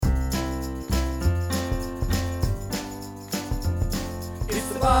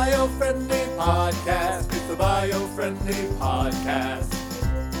Biofriendly Podcast. It's the Biofriendly Podcast.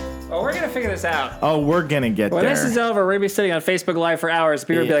 Oh, we're going to figure this out. Oh, we're going to get when there. this is over, we're going to be sitting on Facebook Live for hours.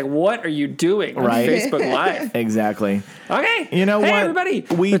 People will be like, what are you doing on Facebook Live? Exactly. Okay. You know what? Hey, everybody.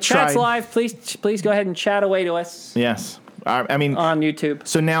 The chat's live. Please go ahead and chat away to us. Yes. I mean, on YouTube.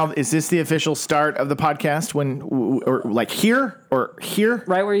 So now, is this the official start of the podcast? Or like here or here?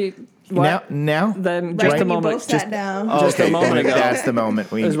 Right where you... What? Now? Then just a moment. Both sat down. Just a moment ago. That's the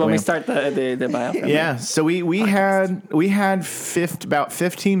moment. Is when we start the biofriendly. Yeah. So we had about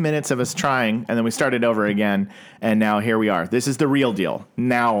 15 minutes of us trying, and then we started over again, and now here we are. This is the real deal.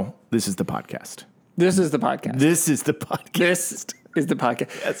 Now this is the podcast. This is the podcast. This is the podcast. This is the podcast.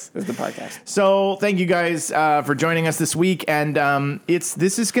 Yes. This is the podcast. So thank you guys for joining us this week, and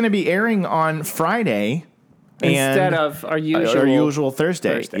this is going to be airing on Friday. Instead of our usual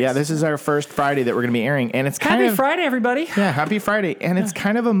Thursdays. Yeah, this is our first Friday that we're going to be airing, and it's Happy Friday, everybody. Yeah, happy Friday, and it's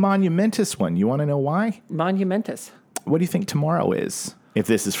kind of a monumentous one. You want to know why? Monumentous. What do you think tomorrow is, if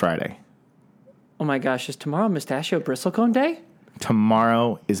this is Friday? Oh my gosh, is tomorrow Mustachio Bristlecone Day?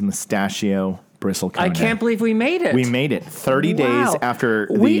 Tomorrow is Mustachio Bristlecone Day. I can't believe we made it. We made it 30 days after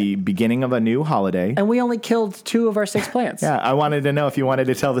the beginning of a new holiday. And we only killed 2 of our 6 plants. Yeah, I wanted to know if you wanted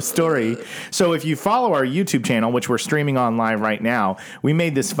to tell the story. So if you follow our YouTube channel, which we're streaming on live right now, we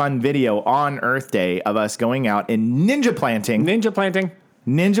made this fun video on Earth Day of us going out and ninja planting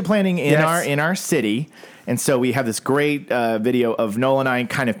in our city. And so we have this great video of Noel and I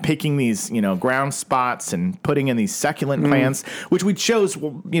kind of picking these, ground spots and putting in these succulent plants, which we chose,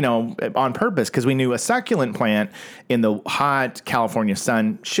 on purpose because we knew a succulent plant in the hot California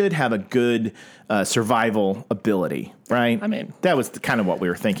sun should have a good survival ability, right? I mean, that was kind of what we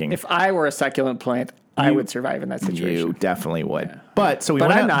were thinking. If I were a succulent plant, I would survive in that situation. You definitely would. Yeah. But we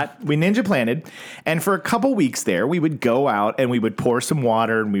ninja planted, and for a couple weeks there, we would go out and we would pour some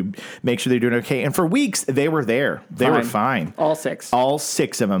water and we'd make sure they're doing okay. And for weeks, they were there. They were fine. All 6. All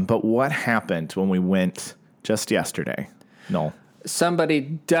 6 of them. But what happened when we went just yesterday? No. Somebody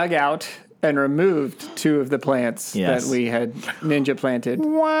dug out and removed 2 of the plants that we had ninja planted.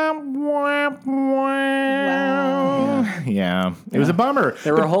 Wow. Yeah. It was a bummer.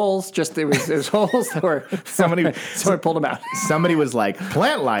 There were holes. It was holes that were somebody pulled them out. Somebody was like,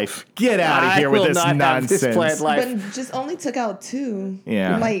 "Plant life, get out of here with this nonsense." This plant life. But just only took out 2.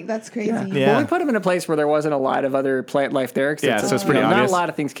 Yeah. Like that's crazy. Yeah. Well, we put them in a place where there wasn't a lot of other plant life there. So it's pretty obvious. Not a lot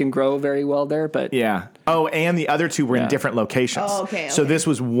of things can grow very well there, but yeah. Oh, and the other 2 were in different locations. Oh, okay. So this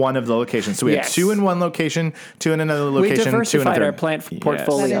was one of the locations. So we had 2 in one location, 2 in another location, 2 in another. We diversified our plant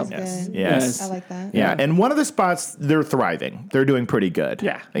portfolio. That is good. Yes. I like that. Yeah. And one of the spots, they're thriving. They're doing pretty good.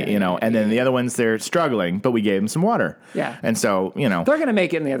 Yeah. And then the other ones, they're struggling, but we gave them some water. Yeah. And so, They're going to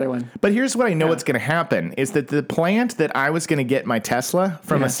make it in the other one. But here's what I know what's going to happen is that the plant that I was going to get my Tesla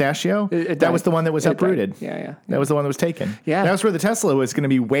from Mustachio, that was the one that was uprooted. Yeah. That was the one that was taken. Yeah. That was where the Tesla was going to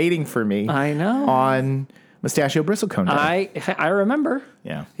be waiting for me. I know. On Mustachio Bristlecone Day. I remember.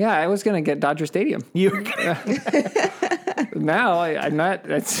 Yeah. Yeah, I was going to get Dodger Stadium. You were gonna... Now I'm not.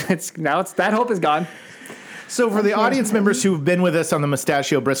 That hope is gone. So for the audience members who've been with us on the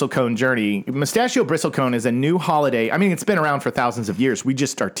Mustachio Bristlecone journey, Mustachio Bristlecone is a new holiday. I mean, it's been around for thousands of years. We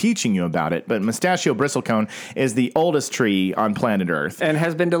just are teaching you about it. But Mustachio Bristlecone is the oldest tree on planet Earth. And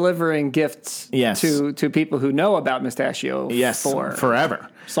has been delivering gifts to people who know about Mustachio forever.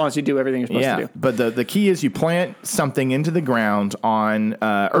 As long as you do everything you're supposed to do. But the key is you plant something into the ground on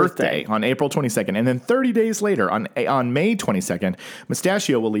Earth Day, on April 22nd. And then 30 days later, on May 22nd,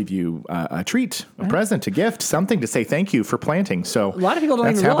 Mustachio will leave you a treat, a present, a gift, something to say thank you for planting. So a lot of people don't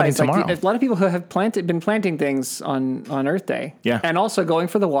even realize. A lot of people who have been planting things on Earth Day. Yeah. And also going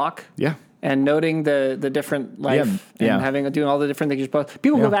for the walk. Yeah. And noting the different life and doing all the different things you're supposed to.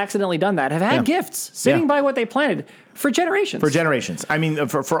 People who have accidentally done that have had gifts sitting by what they planted for generations. I mean,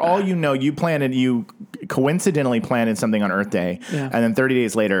 for all you coincidentally planted something on Earth Day, and then 30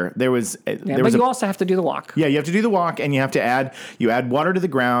 days later, but you also have to do the walk. Yeah, you have to do the walk, and you have to add water to the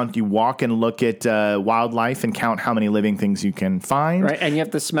ground. You walk and look at wildlife and count how many living things you can find. Right, and you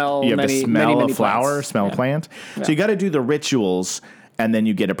have to smell. You have to smell a flower, plants. smell a plant. Yeah. So you got to do the rituals. And then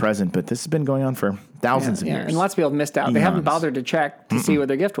you get a present. But this has been going on for thousands of years. And lots of people have missed out. Eons. They haven't bothered to check to see what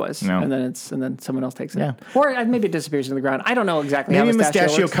their gift was. No. And then someone else takes it. Yeah. Or maybe it disappears into the ground. I don't know exactly how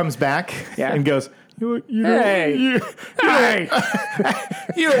Mustachio works. comes back and goes, Hey, you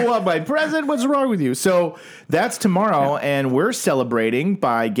don't want my present? What's wrong with you? So that's tomorrow, and we're celebrating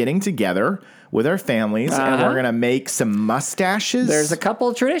by getting together with our families, and we're gonna make some mustaches. There's a couple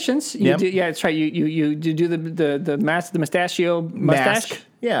of traditions. That's right. You do the mustachio mustache.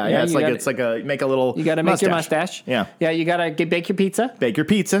 Yeah, it's like a make a little. You got to make your mustache. Yeah, You got to bake your pizza. Bake your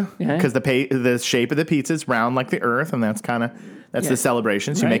pizza because the shape of the pizza is round like the earth, and that's the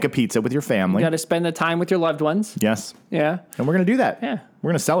celebration. So you make a pizza with your family. You got to spend the time with your loved ones. Yes. Yeah. And we're gonna do that. Yeah. We're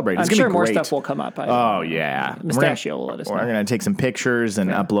gonna celebrate. I'm It's gonna sure be more great. stuff will come up. Mustachio will let us know. We're gonna take some pictures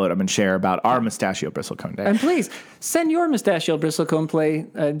and upload them and share about our Mustachio Bristlecone Day. And please send your Mustachio Bristlecone play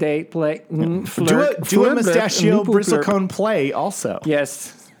day play. Do a Mustachio Bristlecone play also.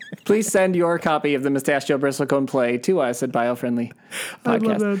 Yes. Please send your copy of the Mustachio Bristlecone play to us at Biofriendly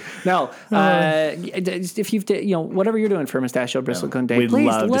Podcast. No, if you've whatever you're doing for Mustachio Bristlecone Day,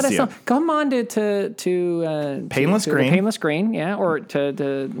 please let us know. Come on to Painless Green, Painless Green, or to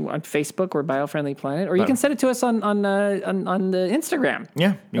on Facebook or Biofriendly Planet, or you can send it to us on the Instagram.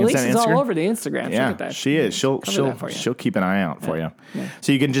 Yeah, Elise is all over the Instagram. Yeah, she is. She'll keep an eye out for you. Yeah.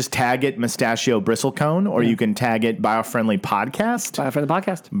 So you can just tag it Mustachio Bristlecone, or you can tag it Biofriendly Podcast. Biofriendly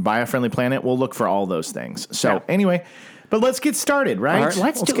Podcast. Biofriendly Planet. We'll look for all those things. So anyway, but let's get started, right? All right,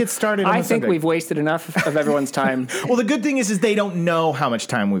 let's get started. I think we've wasted enough of everyone's time. Well, the good thing is they don't know how much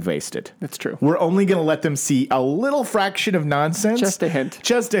time we've wasted. That's true. We're only going to let them see a little fraction of nonsense. Just a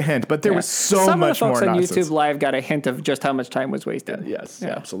hint. But there was so much more nonsense. Some of the folks on YouTube Live got a hint of just how much time was wasted. Yes,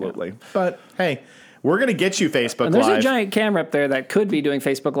 absolutely. Yeah. But hey, we're going to get you Facebook and Live. There's a giant camera up there that could be doing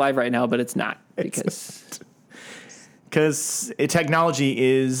Facebook Live right now, but it's not because technology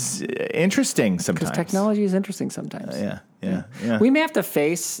is interesting sometimes. Because technology is interesting sometimes. Yeah. We may have to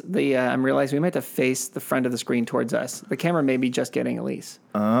face I'm realizing we may have to face the front of the screen towards us. The camera may be just getting Elise.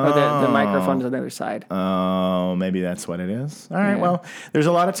 Or the microphone's on the other side. Oh, maybe that's what it is. All right, well, there's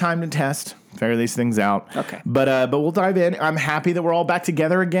a lot of time to test, figure these things out. Okay. But we'll dive in. I'm happy that we're all back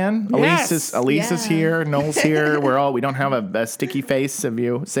together again. Yes. Elise is here. Noel's here. We don't have a sticky face of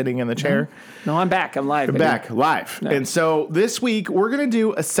you sitting in the chair. No, I'm back. I'm live. Back live. No. And so this week we're going to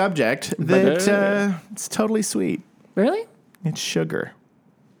do a subject that it's totally sweet. Really? It's sugar.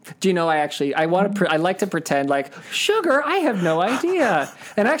 Do you know, I like to pretend like, sugar, I have no idea.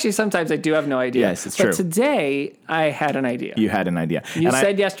 And actually, sometimes I do have no idea. Yes, it's true. But today, I had an idea. You had an idea. You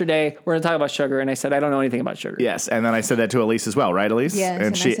said yesterday, we're going to talk about sugar, and I said, I don't know anything about sugar. Yes, and then I said that to Elise as well, right, Elise? Yes,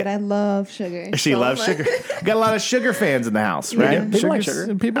 and I said, I love sugar. She loves sugar. Got a lot of sugar fans in the house, right? Yeah, people like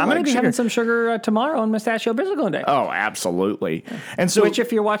sugar. I'm going to be having some sugar tomorrow on Mustachio Bristlecone Day. Oh, absolutely. And so, which,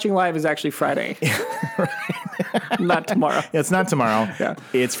 if you're watching live, is actually Friday. Not tomorrow. It's not tomorrow. Yeah.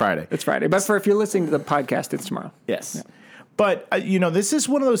 It's Friday. It's Friday. But if you're listening to the podcast, it's tomorrow. Yes. Yeah. But, this is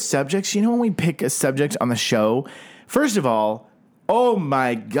one of those subjects, when we pick a subject on the show, first of all, oh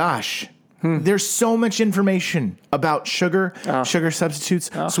my gosh, there's so much information about sugar, sugar substitutes,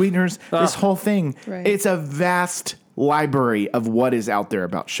 sweeteners, this whole thing. Right. It's a vast library of what is out there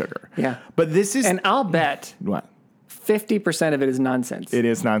about sugar. Yeah. But this is... And I'll bet... What? 50% of it is nonsense. It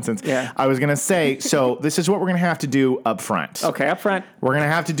is nonsense. Yeah. I was going to say, so this is what we're going to have to do up front. Okay, up front. We're going to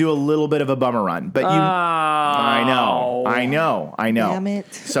have to do a little bit of a bummer run. But I know. Damn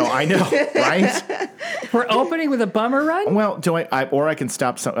it. So I know, right? We're opening with a bummer run? Well, or I can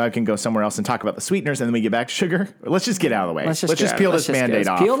stop. I can go somewhere else and talk about the sweeteners, and then we get back to sugar. Let's just get out of the way. Let's just peel this Band-Aid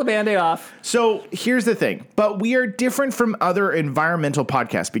off. Peel the Band-Aid off. So here's the thing. But we are different from other environmental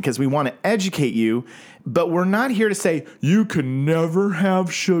podcasts because we want to educate you, but we're not here to say you can never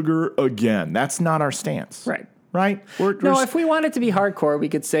have sugar again. That's not our stance. Right. Right? If we wanted to be hardcore, we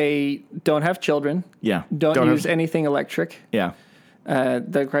could say don't have children. Yeah. Don't use anything electric. Yeah.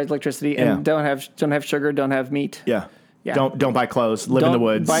 That requires electricity, and don't have sugar, don't have meat. Yeah. Yeah. Don't buy clothes. Live in the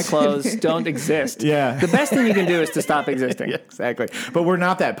woods. Buy clothes. Don't exist. Yeah. The best thing you can do is to stop existing. Yeah, exactly. But we're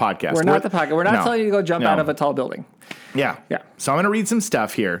not that podcast. We're not the podcast. We're not telling you to go jump out of a tall building. Yeah. So I'm going to read some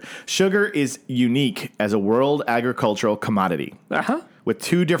stuff here. Sugar is unique as a world agricultural commodity. With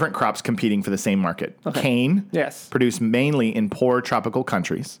two different crops competing for the same market. Okay. Cane, produced mainly in poor tropical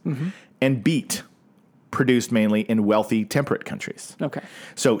countries, and beet, produced mainly in wealthy temperate countries. Okay.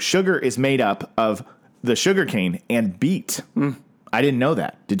 So sugar is made up of the sugarcane and beet. I didn't know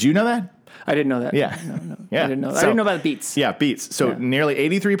that. Did you know that? I didn't know that. Yeah. No. Yeah. I didn't know that. I didn't know about beets. Yeah, beets. So nearly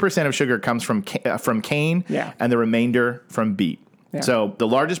 83% of sugar comes from cane and the remainder from beet. Yeah. So the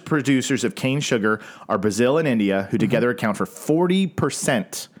largest producers of cane sugar are Brazil and India, who together account for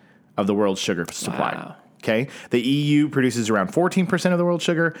 40% of the world's sugar supply. Wow. Okay. The EU produces around 14% of the world's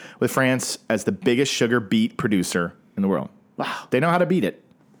sugar, with France as the biggest sugar beet producer in the world. Wow. They know how to beat it.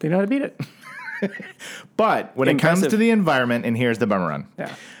 But when it comes to the environment, and here's the bummer run.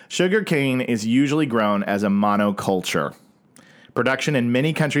 Yeah. Sugarcane is usually grown as a monoculture, Production in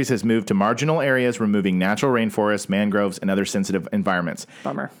many countries has moved to marginal areas, removing natural rainforests, mangroves, and other sensitive environments.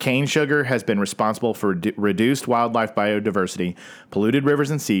 Bummer. Cane sugar has been responsible for reduced wildlife biodiversity, polluted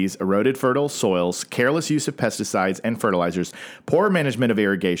rivers and seas, eroded fertile soils, careless use of pesticides and fertilizers, poor management of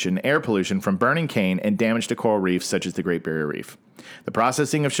irrigation, air pollution from burning cane, and damage to coral reefs such as the Great Barrier Reef. The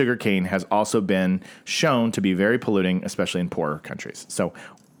processing of sugar cane has also been shown to be very polluting, especially in poorer countries. So,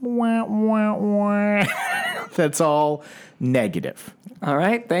 that's all negative. All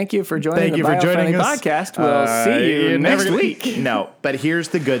right. Thank you for joining the Biofriendly Podcast. We'll see you next week. No, but here's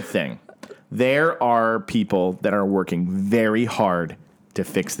the good thing. There are people that are working very hard to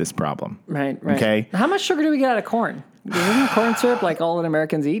fix this problem. Right. Okay? How much sugar do we get out of corn? Isn't corn syrup like all that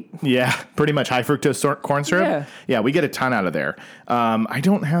Americans eat? Yeah, pretty much high fructose corn syrup. Yeah, we get a ton out of there. I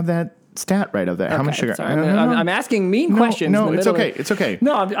don't have that stat right of that. How much sugar? Sorry, I'm asking mean questions. No, it's okay. It's okay.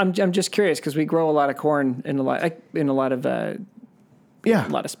 No, I'm just curious because we grow a lot of corn in a lot of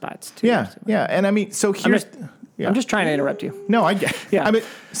spots too. Yeah, so. yeah. And I mean, so here's. I'm just trying to interrupt you. No, I get. Yeah. I mean,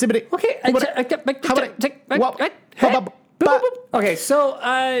 okay. Okay, so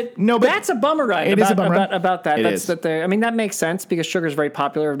that's a bummer, right? It is a bummer about that. That's that. I mean, that makes sense because sugar is very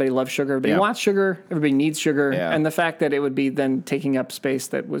popular. Everybody loves sugar. Everybody wants sugar. Everybody needs sugar. Yeah. And the fact that it would be then taking up space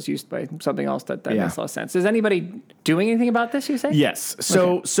that was used by something else that makes a lot of sense. Is anybody doing anything about this? You say? Yes.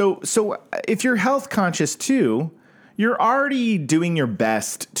 So if you're health conscious too, you're already doing your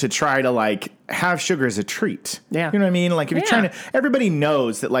best to try to like have sugar as a treat. Yeah. You know what I mean? Like if you're trying to, everybody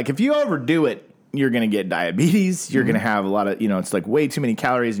knows that like if you overdo it, you're going to get diabetes. You're going to have a lot of, it's like way too many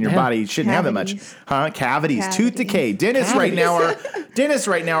calories in your body. You shouldn't have that much. Cavities, tooth decay. Dentists right now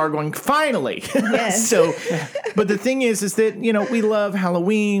are going, finally. Yes. But the thing is that, we love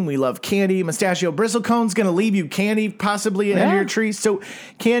Halloween. We love candy. Mustachio bristlecone's going to leave you candy possibly under your tree. So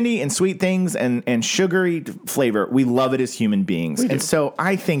candy and sweet things and sugary flavor, we love it as human beings. And so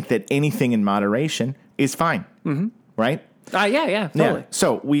I think that anything in moderation is fine. Mm-hmm. Right? Yeah, totally. Yeah.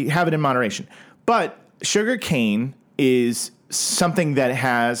 So we have it in moderation. But sugarcane is something that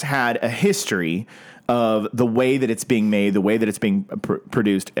has had a history of the way that it's being made, the way that it's being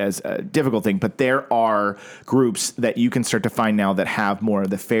produced as a difficult thing. But there are groups that you can start to find now that have more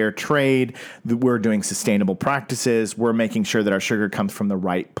of the fair trade. We're doing sustainable practices. We're making sure that our sugar comes from the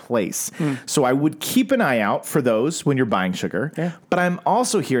right place. So I would keep an eye out for those when you're buying sugar. Yeah. But I'm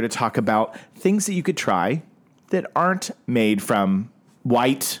also here to talk about things that you could try that aren't made from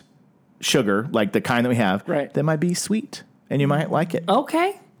white sugar, like the kind that we have, that might be sweet, and you might like it.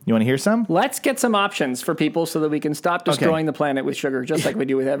 Okay. You want to hear some? Let's get some options for people so that we can stop destroying the planet with sugar, just like we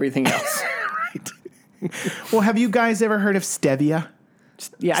do with everything else. Right. Well, have you guys ever heard of stevia?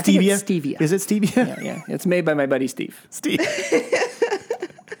 Yeah, I think it's stevia. Is it stevia? Yeah. It's made by my buddy Steve. Do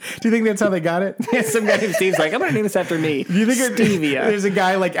you think that's how they got it? Yeah, some guy named Steve's like, I'm going to name this after me. You think stevia? There's a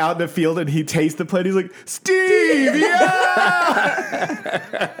guy like out in the field and he tastes the plant. He's like, stevia!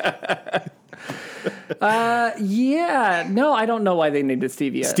 No, I don't know why they named it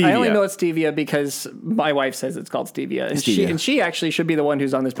stevia. I only know it's stevia because my wife says it's called stevia, and she actually should be the one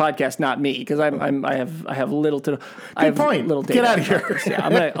who's on this podcast, not me, because I have little to. Good point. Little get out of here.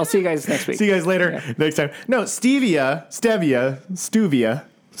 Yeah, I'll see you guys next week. See you guys later next time. No, stevia, Stuvia.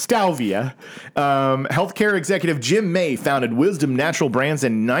 Healthcare executive Jim May founded Wisdom Natural Brands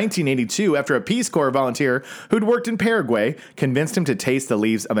in 1982 after a Peace Corps volunteer who'd worked in Paraguay convinced him to taste the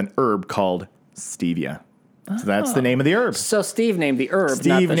leaves of an herb called stevia. So that's the name of the herb. So Steve named the herb, Steve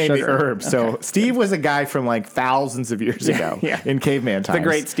not the named sugar. the herb. So Steve was a guy from like thousands of years ago in caveman times. The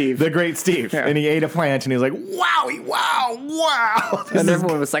great Steve. The great Steve. Yeah. And he ate a plant and he was like, wow. And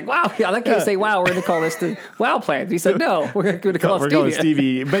everyone was like, wow. I like how you say wow. We're going to call this the wow plant. He said, no, we're going to call it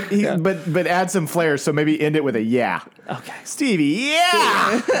Stevie. But add some flair. So maybe end it with a yeah. Okay. Stevie,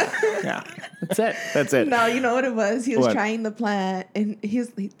 yeah. Yeah. That's it. No, you know what it was? He was trying the plant, and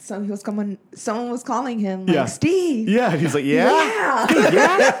someone was calling him like, Steve. Yeah, he's like, yeah. Steve,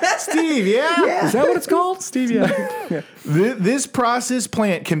 yeah. Steve, yeah. Is that what it's called? Steve, yeah. This processed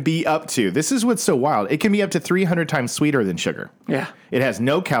plant can be up to, this is what's so wild, it can be up to 300 times sweeter than sugar. Yeah. It has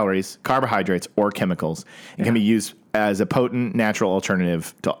no calories, carbohydrates, or chemicals. It can be used as a potent natural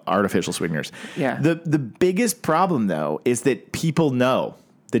alternative to artificial sweeteners. Yeah. The biggest problem, though, is that people know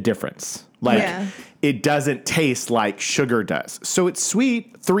the difference. Like, it doesn't taste like sugar does. So it's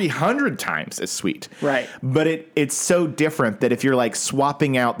sweet 300 times as sweet. Right. But it's so different that if you're like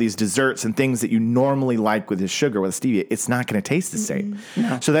swapping out these desserts and things that you normally like with this sugar, with stevia, it's not going to taste the same.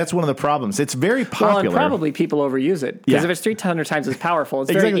 No. So that's one of the problems. It's very popular. Well, and probably people overuse it. Because if it's 300 times as powerful,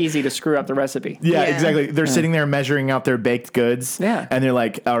 it's very easy to screw up the recipe. Yeah, exactly. They're sitting there measuring out their baked goods. Yeah. And they're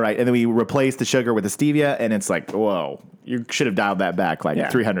like, all right. And then we replace the sugar with the stevia, and it's like, whoa. You should have dialed that back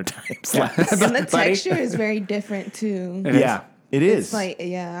 300 times. Yeah. And the texture is very different too. It is. It's like,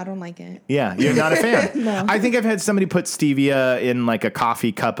 I don't like it. Yeah, you're not a fan. No. I think I've had somebody put stevia in like a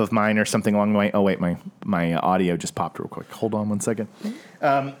coffee cup of mine or something along the way. Oh, wait, my audio just popped real quick. Hold on one second.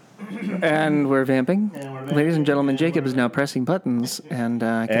 And we're vamping. Ladies and gentlemen, Jacob is now pressing buttons and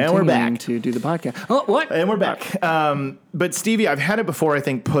we're back to do the podcast. Oh, what? And we're back. But stevia, I've had it before. I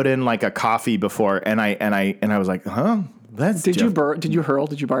think put in like a coffee before, and I was like, huh? Did you hurl?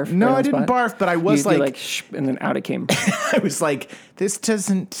 Did you barf? No, I didn't barf, but I was and then out it came. I was like, this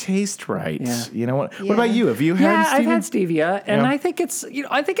doesn't taste right. Yeah. You know what? Yeah. What about you? Have you had stevia? I've had stevia, and I think it's all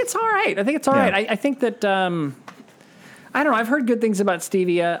right. I think it's all right. I think that I don't know. I've heard good things about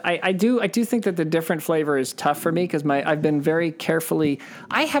stevia. I do think that the different flavor is tough for me because I've been very carefully.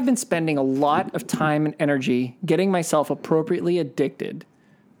 I have been spending a lot of time and energy getting myself appropriately addicted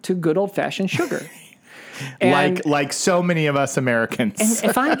to good old fashioned sugar. Like so many of us Americans.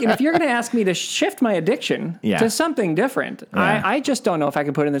 And if you're going to ask me to shift my addiction to something different, I just don't know if I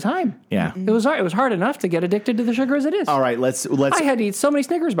can put in the time. Yeah, it was hard enough to get addicted to the sugar as it is. All right, let's. I had to eat so many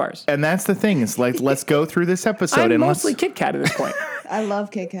Snickers bars, and that's the thing. Is like let's go through this episode. I'm mostly Kit Kat at this point. I love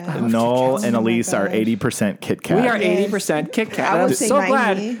Kit Kat. Noel and Elise are 80% Kit Kat. We are 80% Kit Kat. I'm so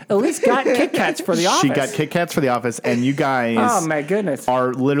glad Elise got Kit Kats for the office. She got Kit Kats for the office, and you guys, oh my goodness,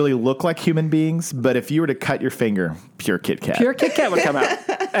 are literally look like human beings. But if you were to cut your finger, pure Kit Kat. Pure Kit Kat would come out.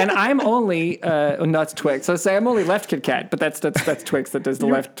 And I'm only that's Twix. So say I'm only left Kit Kat, but that's Twix that does the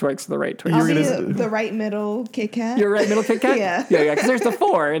left Twix, the right Twix. I'll be the right middle Kit Kat. You're right middle Kit Kat? Yeah. Because there's the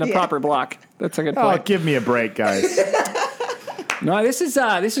 4 in a proper block. That's a good point. Oh, give me a break, guys. No, this is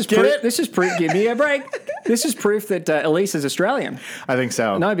proof. This is proof. Give me a break. This is proof that Elise is Australian. I think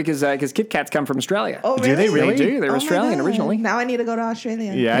so. No, because Kit Kats come from Australia. Oh, really? Do they really? They do. They're Australian originally. Now I need to go to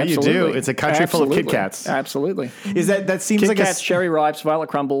Australia. Yeah, Absolutely. you do. It's a country full of Kit Kats. Absolutely. Is that seems Kit like Kats, cherry ripes, violet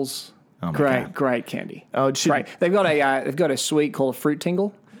crumbles. Oh my God. Great candy. Oh, it should... Right. They've got a sweet called Fruit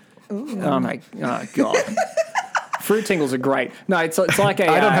Tingle. Ooh. Oh my God. Fruit Tingles are great. No, it's like a.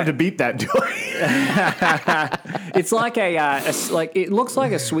 I don't have to beat that, do I? It's like it looks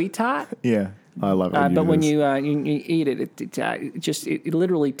like a sweet tart. Yeah, I love it. But when you eat it, it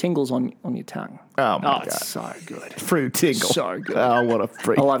literally tingles on your tongue. Oh my God, it's so good. Fruit Tingle, so good. Oh, what a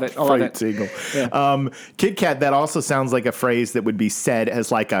freak! I love it. Fruit Tingle. Yeah. Kit Kat. That also sounds like a phrase that would be said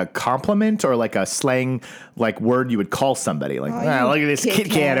as like a compliment or like a slang like word you would call somebody. Like, look at this Kit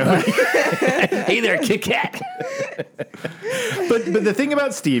Kat. Hey there, Kit Kat. But the thing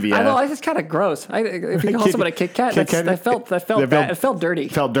about stevia, I know it's kind of gross. If you call somebody a Kit Kat, that felt bad. It felt dirty.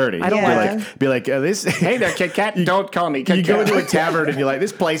 Felt dirty. I don't be like this. Hey there, Kit Kat. Don't call me Kit Kat. You go into a tavern and you're like,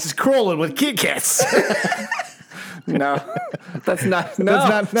 this place is crawling with Kit Kats. No, that's not. No,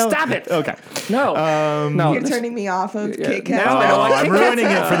 stop it. Okay. No, no. You're turning me off of Kit Kat. No, I'm ruining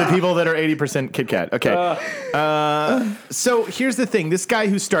it for the people that are 80% Kit Kat. Okay. So here's the thing. This guy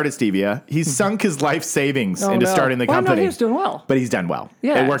who started stevia, he's sunk his life savings into starting the company. No, he was doing well. But he's done well.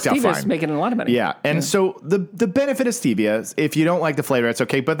 Yeah, it worked out fine. Stevia's making a lot of money. Yeah. And so the benefit of stevia, if you don't like the flavor, it's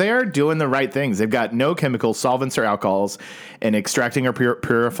okay. But they are doing the right things. They've got no chemicals, solvents, or alcohols, and extracting or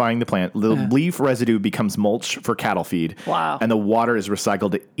purifying the plant. The leaf residue becomes mulch for cattle feed. Wow. And the water is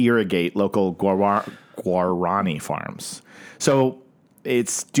recycled to irrigate local guarani farms. So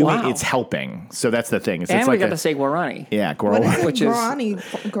it's helping. So that's the thing. And we got to say guarani. Yeah, guarani. Which is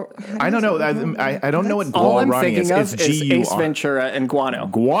guarani? I don't know. I don't know what all I'm guarani thinking is. of is Ace Ventura and guano.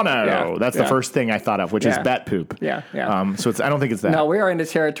 Guano. Yeah, That's the first thing I thought of, which is bat poop. Yeah, yeah. So I don't think it's that. No, we are into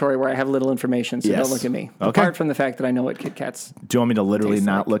territory where I have little information, so don't look at me. Okay. Apart from the fact that I know what Kit Kats. Do you want me to literally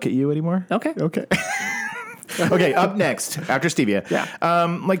not look at you anymore? Okay. Okay. Okay, up next, after stevia,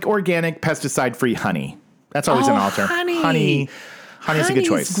 like organic pesticide-free honey. That's always an alter. Honey is a good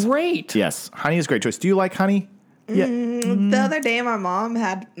choice. Honey is great. Yes, honey is a great choice. Do you like honey? Yeah. The other day, my mom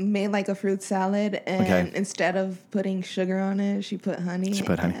had made like a fruit salad, and instead of putting sugar on it, she put honey. She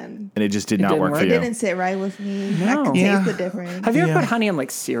put honey. And and it just did not work for It you. didn't sit right with me. No. I could taste the difference. Have you ever put honey on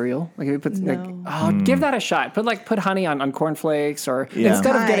like cereal? Like if you put give that a shot. Put honey on cornflakes, or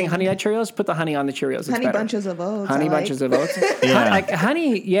instead of getting Honey Nut Cheerios, put the honey on the Cheerios. It's honey better. bunches of oats. Honey bunches of oats.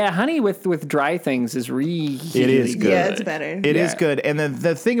 Honey with dry things is really It is good. Yeah, it's better. It is good. And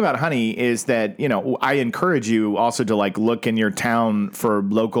the thing about honey is that, I encourage you also to like look in your town for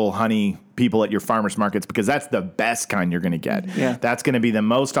local honey people at your farmers markets, because that's the best kind you're going to get. Yeah. That's going to be the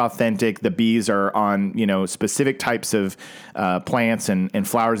most authentic. The bees are on, specific types of plants and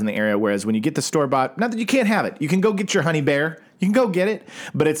flowers in the area. Whereas when you get the store-bought, not that you can't have it. You can go get your Honey Bear. You can go get it,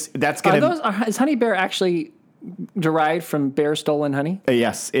 but is Honey Bear actually derived from bear stolen honey?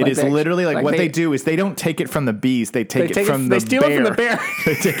 Yes, it is literally like what they do is they don't take it from the bees, they steal it from the bear.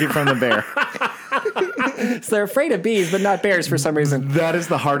 They take it from the bear. So they're afraid of bees, but not bears for some reason. That is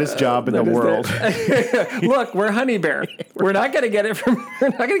the hardest job in the world. Look, we're Honey Bear. We're not going to get it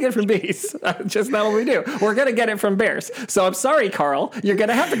from bees. Just not what we do. We're going to get it from bears. So I'm sorry, Carl. You're going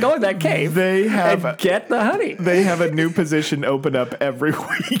to have to go in that cave. And get the honey. They have a new position open up every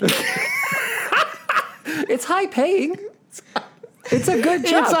week. It's high paying. It's a good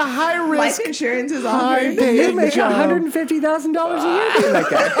job. It's a high risk. Life insurance is offered. You make $150,000 a year doing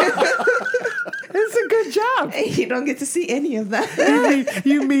that. It's a good job. Hey, you don't get to see any of that.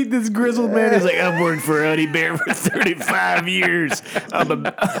 You meet this grizzled man who's like, I've worked for Honey Bear for 35 years.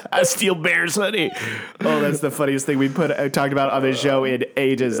 I steal bear's honey. Oh, that's the funniest thing we talked about on this show in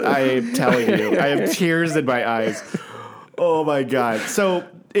ages. I am telling you. I have tears in my eyes. Oh, my God. So,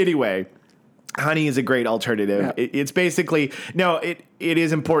 anyway, honey is a great alternative. Yeah. It's basically it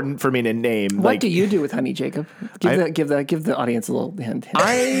is important for me to name. What do you do with honey, Jacob? Give the audience a little hint.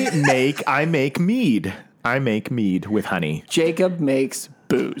 I make mead. I make mead with honey. Jacob makes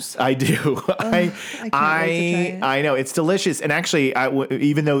booze. I do. I know it's delicious, and actually,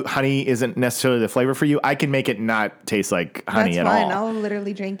 even though honey isn't necessarily the flavor for you, I can make it not taste like honey at all. That's fine. I'll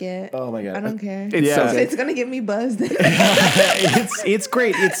literally drink it. Oh my God, I don't care. It's gonna get me buzzed. It's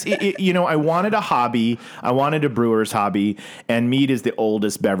great. I wanted a hobby. I wanted a brewer's hobby, and mead is the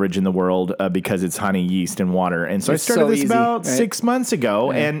oldest beverage in the world because it's honey, yeast, and water. And so I started this about 6 months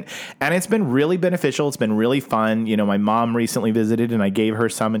ago, and it's been really beneficial. It's been really fun. My mom recently visited, and I gave her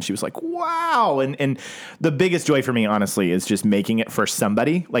some, and she was like, wow. And the biggest joy for me, honestly, is just making it for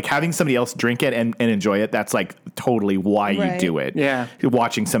somebody, like having somebody else drink it and enjoy it. That's like totally why you do it. Yeah.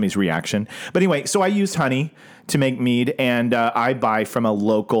 Watching somebody's reaction. But anyway, so I used honey to make mead, and I buy from a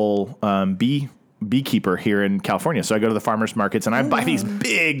local beekeeper here in California. So I go to the farmers markets and I buy these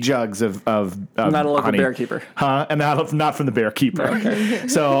big jugs of not a local honey. bear keeper. Huh? And not from the bear keeper. Okay.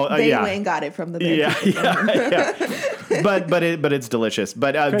 So they went and got it from the bear keeper. Yeah. But it's delicious.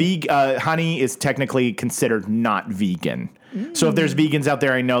 But honey is technically considered not vegan. So if there's vegans out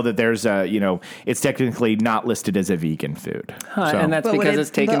there, I know that there's it's technically not listed as a vegan food. And that's because it's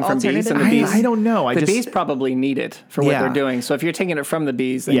taken from bees, and the bees. I don't know. The bees probably need it for what they're doing. So if you're taking it from the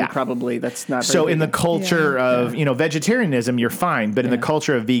bees, then probably that's not. So in the culture of vegetarianism, you're fine, but in the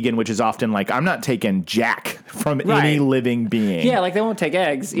culture of vegan, which is often like I'm not taking jack from any living being. Yeah, like they won't take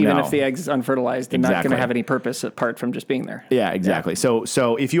eggs, even if the egg is unfertilized and not going to have any purpose apart from just being there. Yeah, exactly. Yeah.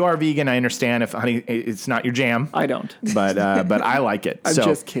 So if you are vegan, I understand if honey it's not your jam. I don't. But I like it. I'm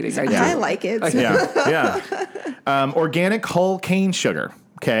just kidding. I like it. Yeah. Organic whole cane sugar.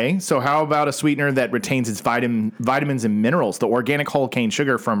 Okay, so how about a sweetener that retains its vitamins and minerals? The organic whole cane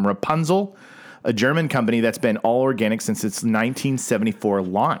sugar from Rapunzel, a German company that's been all organic since its 1974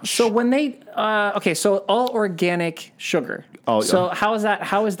 launch. So when they so all organic sugar. So how is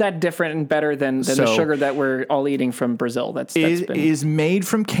that different and better than the sugar that we're all eating from Brazil? Is made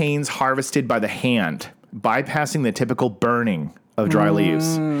from canes harvested by the hand, bypassing the typical burning of dry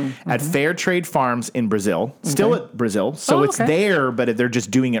leaves at fair trade farms in Brazil, still at Brazil. So it's there, but they're just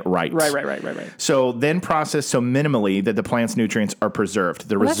doing it right. Right. So then processed so minimally that the plant's nutrients are preserved.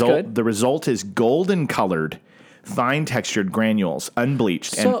 The result is golden colored, fine textured granules,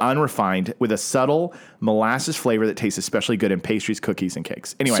 unbleached and unrefined, with a subtle molasses flavor that tastes especially good in pastries, cookies, and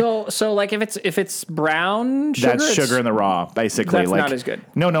cakes. Anyway, so like if it's brown sugar, that's sugar in the raw, basically. That's not as good.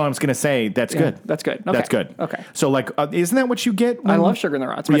 No, I was going to say that's good. That's good. Okay. That's good. Okay. So like, isn't that what you get? I love sugar in the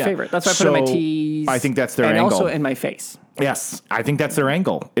raw. It's my favorite. That's why I put it in my teas. I think that's their angle. And also in my face. Yes, I think that's their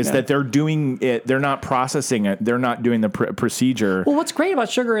angle, is that they're doing it. They're not processing it. They're not doing the procedure. Well, what's great about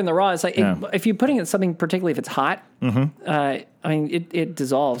sugar in the raw is like if you're putting it in something, particularly if it's hot, I mean, it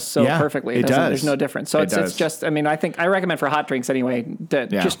dissolves so perfectly. It does. There's no difference. So it's just, I mean, I recommend for hot drinks anyway to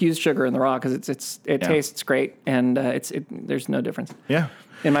just use sugar in the raw because it tastes great and there's no difference. Yeah.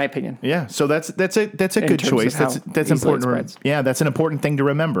 In my opinion. Yeah. So that's a good choice. That's important. That's an important thing to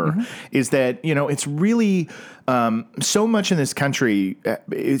remember is that, it's really so much in this country.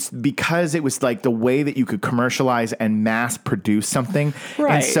 It's because it was like the way that you could commercialize and mass produce something.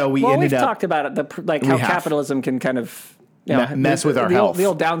 Right. And so we've talked about it, how capitalism can kind of mess with our health. The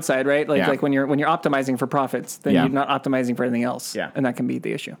old downside, right? Like when you're optimizing for profits, then you're not optimizing for anything else. Yeah. And that can be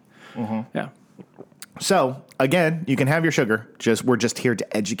the issue. Yeah. So, again, you can have your sugar. We're just here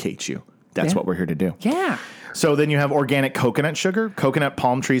to educate you. That's what we're here to do. Yeah. So then you have organic coconut sugar. Coconut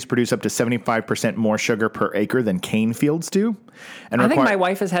palm trees produce up to 75% more sugar per acre than cane fields do. And I think my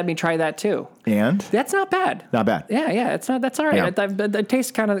wife has had me try that too. And? That's not bad. Not bad. Yeah, that's all right. Yeah. It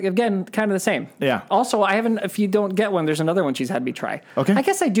tastes kind of the same. Yeah. Also, if you don't get one, there's another one she's had me try. Okay. I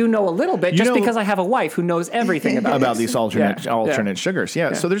guess I do know a little bit because I have a wife who knows everything about these alternate sugars.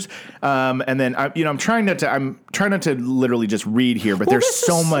 Yeah. So there's, and then I'm trying not to literally just read here, but there's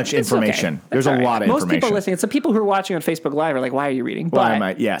so much information. Okay. There's a lot of information. Most people listening, it's the people who are watching on Facebook Live are like, why are you reading? Why am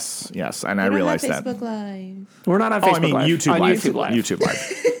I? Yes. And I realize that. Facebook Live. We're not on Facebook Live. YouTube Live.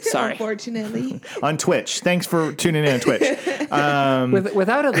 Sorry. Unfortunately. On Twitch. Thanks for tuning in on Twitch.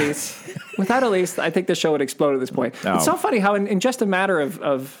 Without Elise, I think the show would explode at this point. Oh. It's so funny how in just a matter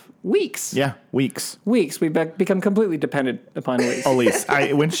of weeks. Yeah, weeks. We've become completely dependent upon Elise. Elise.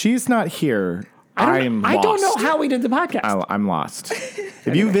 When she's not here, I'm lost. I don't know how we did the podcast. I'm lost.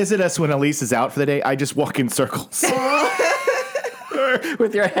 If you visit us when Elise is out for the day, I just walk in circles.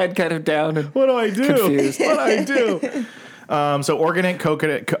 With your head kind of down and what do I do? Confused. What do I do? So organic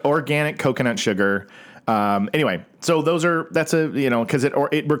coconut sugar. Anyway, so because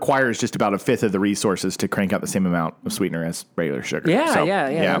it requires just about a fifth of the resources to crank out the same amount of sweetener as regular sugar.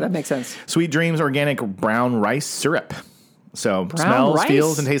 Yeah, that makes sense. Sweet Dreams organic brown rice syrup. So smells,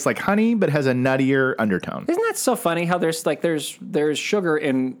 feels, and tastes like honey, but has a nuttier undertone. Isn't that so funny how there's sugar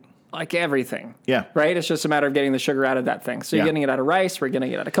in like everything? Yeah. Right? It's just a matter of getting the sugar out of that thing. So you're getting it out of rice, we're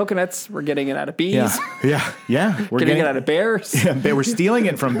getting it out of coconuts, we're getting it out of bees. Yeah. We're getting it out of bears. Yeah, we're stealing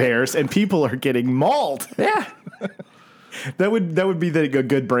it from bears, and people are getting mauled. Yeah. That would be a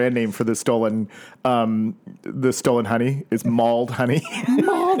good brand name for the stolen honey. It's mauled honey.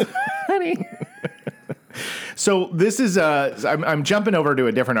 Mauled honey. So this is I'm jumping over to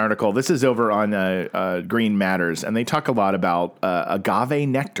a different article. This is over on Green Matters, and they talk a lot about agave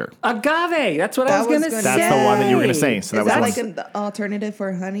nectar. Agave, that's what I was going to say. That's the one that you were going to say. So is that like an alternative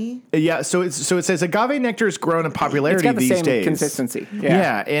for honey? Yeah. So it says agave nectar has grown in popularity these days. It's got the same consistency.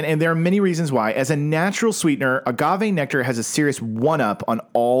 Yeah, and there are many reasons why. As a natural sweetener, agave nectar has a serious one-up on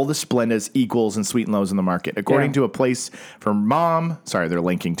all the Splendas, equals, and Sweet and Lows in the market. According to a place for mom, sorry, they're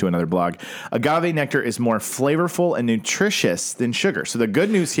linking to another blog. Agave nectar is more flavorful and nutritious than sugar. So the good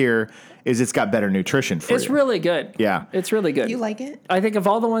news here is it's got better nutrition for you. It's really good. Yeah. It's really good. You like it? I think of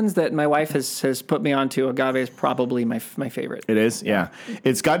all the ones that my wife has put me onto, agave is probably my favorite. It is? Yeah.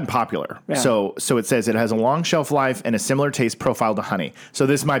 It's gotten popular. Yeah. So it says it has a long shelf life and a similar taste profile to honey. So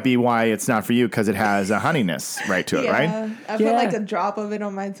this might be why it's not for you, because it has a honeyness right to it, right? I put like a drop of it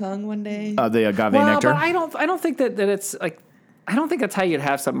on my tongue one day. The agave nectar? But I don't think that it's like... I don't think that's how you'd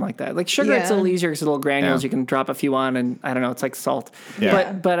have something like that. Like sugar, it's a little easier because it's little granules. You can drop a few on, and I don't know, it's like salt.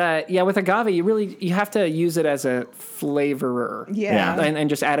 Yeah. But with agave, you have to use it as a flavorer. Yeah. And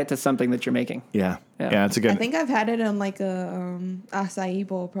just add it to something that you're making. Yeah, it's a good. I think I've had it on like a acai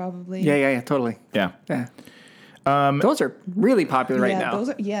bowl, probably. Yeah, totally. Yeah. Those are really popular right now.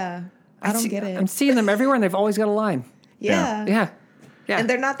 I don't get it. I'm seeing them everywhere, and they've always got a line. Yeah. And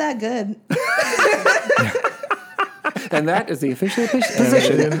they're not that good. And that is the official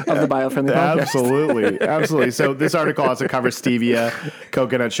position of the Biofriendly Podcast. Absolutely. So this article also covers stevia,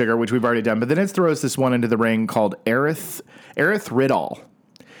 coconut sugar, which we've already done, but then it throws this one into the ring called erythritol.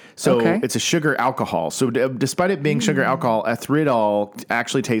 So it's a sugar alcohol. So despite it being sugar alcohol, erythritol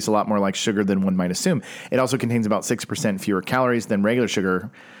actually tastes a lot more like sugar than one might assume. It also contains about 6% fewer calories than regular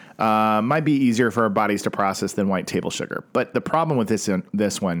sugar. Might be easier for our bodies to process than white table sugar. But the problem with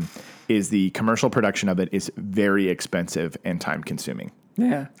this one is the commercial production of it is very expensive and time consuming.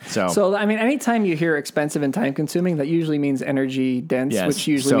 Yeah. So I mean, anytime you hear expensive and time consuming, that usually means energy dense, which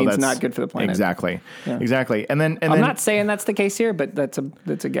usually means not good for the planet. Exactly. And then I'm not saying that's the case here, but that's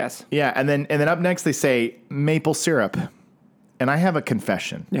a guess. Yeah. And then up next they say maple syrup. And I have a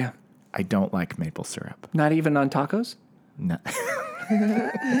confession. Yeah. I don't like maple syrup. Not even on tacos? No.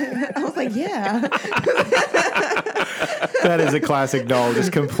 I was like, yeah. That is a classic Noel,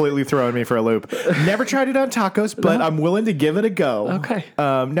 just completely throwing me for a loop. Never tried it on tacos, but I'm willing to give it a go. Okay.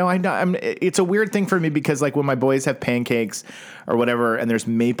 No, it's a weird thing for me because like when my boys have pancakes or whatever and there's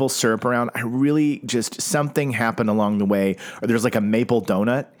maple syrup around, I really just something happened along the way, or there's like a maple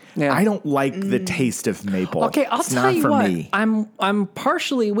donut. Yeah. I don't like the taste of maple. Okay, I'll tell you what. Me. I'm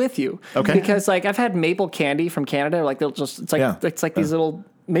partially with you. Okay. Because like I've had maple candy from Canada. Like it's like these little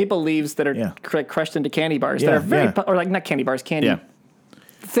maple leaves that are crushed into candy bars that are very or like not candy bars, candy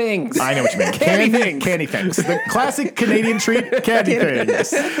things. I know what you mean. Candy things. The classic Canadian treat, candy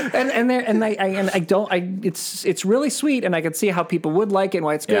things. It's really sweet, and I can see how people would like it and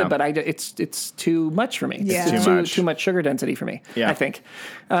why it's good, but it's too much for me. Yeah. It's too much sugar density for me. Yeah. I think.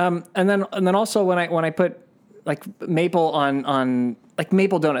 And then also when I put like maple on like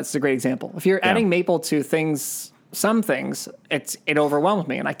maple donuts is a great example. If you're adding maple to things, some things, it overwhelms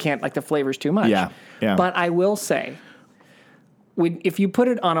me, and I can't, like, the flavor's too much. Yeah. But I will say, if you put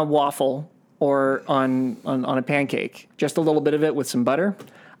it on a waffle or on a pancake, just a little bit of it with some butter,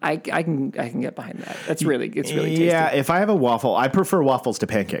 I can get behind that. It's really tasty. Yeah, if I have a waffle, I prefer waffles to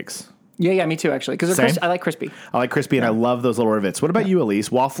pancakes. Yeah, me too, actually. Because I like crispy. I like crispy, and I love those little rivets. What about you, Elise?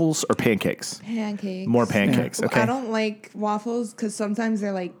 Waffles or pancakes? Pancakes. More pancakes. Yeah. Okay. I don't like waffles because sometimes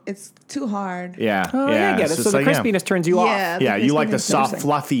they're like, it's too hard. Yeah. Oh, yeah, I get it. So the crispiness turns you off. Yeah, you like the soft,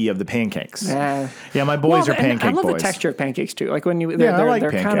 fluffy of the pancakes. Yeah, my boys are pancake boys. I love the texture of pancakes, too. Like when I like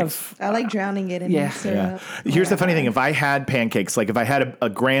pancakes. kind of... I like drowning it in syrup. Yeah. Here's the funny thing. If I had pancakes, like if I had a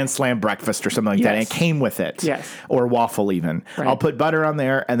Grand Slam breakfast or something like that, and it came with it, or waffle even, I'll put butter on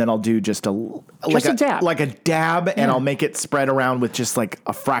there, and then I'll do just a dab. Like a dab, and I'll make it spread around with just like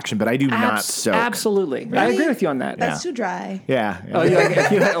a fraction, but I do not soak. Absolutely. Really? I agree with you on that. That's too dry. Yeah. Oh, you like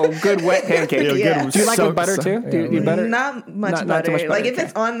if you had a good wet pancake. Do you like with butter too? Do you butter? Not much butter. Not too much butter. Like if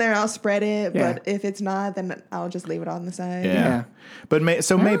it's on there, I'll spread it, but if it's not, then I'll just leave it on the side. Yeah. But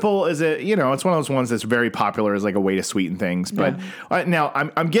maple is it's one of those ones that's very popular as like a way to sweeten things. But now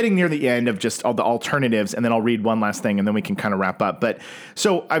I'm getting near the end of just all the alternatives, and then I'll read one last thing, and then we can kind of wrap up. But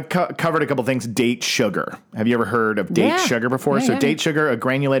so I've covered a couple things. Date sugar. Have you ever heard of date sugar before? Date sugar, a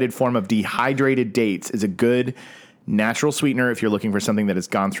granulated form of dehydrated dates, is a good natural sweetener if you're looking for something that has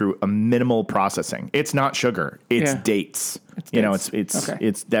gone through a minimal processing. It's not sugar. It's dates.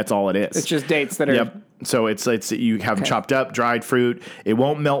 It's that's all it is. It's just dates that are... Yep. So it's you have chopped up dried fruit. It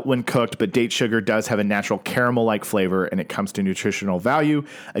won't melt when cooked, but date sugar does have a natural caramel-like flavor, and it comes to nutritional value,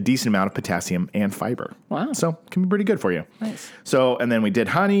 a decent amount of potassium and fiber. Wow. So it can be pretty good for you. Nice. So, and then we did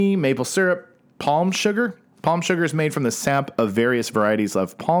honey, maple syrup, palm sugar. Palm sugar is made from the sap of various varieties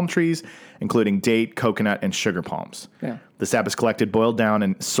of palm trees, including date, coconut, and sugar palms. Yeah. The sap is collected, boiled down,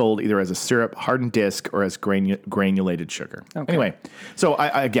 and sold either as a syrup, hardened disc, or as granulated sugar. Okay. Anyway, so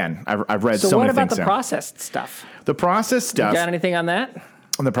I've read so many things. So what about the processed stuff? The processed stuff. You got anything on that?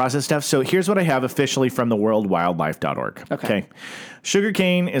 On the processed stuff. So here's what I have officially from the worldwildlife.org. Okay.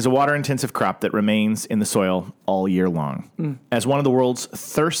 Sugarcane is a water-intensive crop that remains in the soil all year long. As one of the world's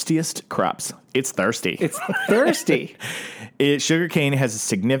thirstiest crops. It's thirsty. It's thirsty. Sugarcane has a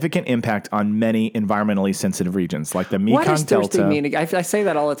significant impact on many environmentally sensitive regions, like the Mekong Delta. What does thirsty mean? I say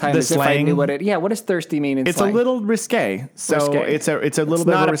that all the time. The as slang, if I knew what it. Yeah, what does thirsty mean in slang? It's a little risque. So it's a little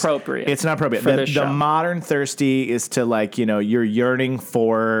bit not appropriate. It's not appropriate. The modern thirsty is to you're yearning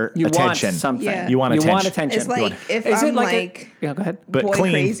for attention. Want something. Yeah. You want attention. You want attention. It's like if I'm like go ahead. But boy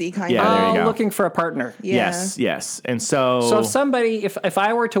clean. Crazy kind Yeah, of. there you go. Looking for a partner. Yeah. Yes. And so if somebody, if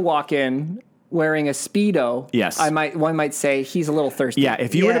I were to walk in wearing a Speedo, one might say he's a little thirsty. Yeah,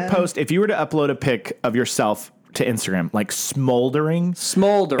 if you were to upload a pic of yourself to Instagram, like smoldering,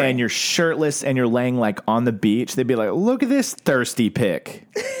 and you're shirtless and you're laying like on the beach, they'd be like, look at this thirsty pic.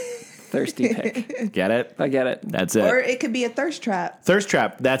 Thirsty pic. Get it? I get it. That's it. Or it could be a thirst trap.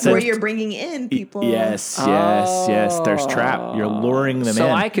 That's where you're bringing in people. Yes. Thirst trap. You're luring them in. So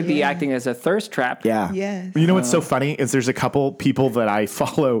I could be acting as a thirst trap. Yeah. Yes. You know what's so funny is there's a couple people that I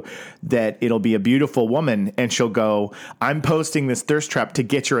follow that it'll be a beautiful woman and she'll go, I'm posting this thirst trap to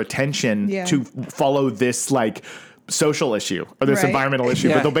get your attention to follow this social issue or this environmental issue,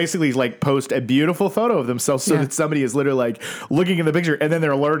 but they'll basically post a beautiful photo of themselves so that somebody is literally looking in the picture and then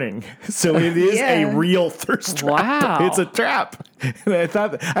they're learning. So it is a real thirst trap. Wow. It's a trap. I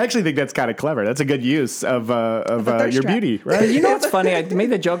actually think that's kind of clever. That's a good use of your beauty, right? You know what's funny? I made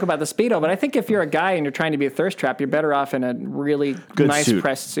the joke about the Speedo, but I think if you're a guy and you're trying to be a thirst trap, you're better off in a really good nice suit.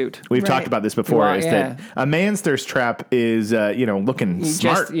 pressed suit. We've talked about this before. That a man's thirst trap is looking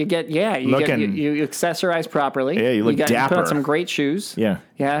smart. You accessorize properly. Yeah, you look dapper. Put on some great shoes. Yeah,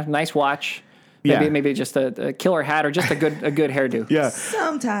 nice watch. Maybe just a killer hat or just a good hairdo. Yeah.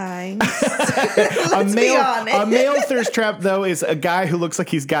 Sometimes. A male thirst trap, though, is a guy who looks like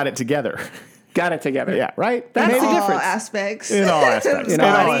he's got it together. Got it together. Yeah, right? That's the difference. In all aspects.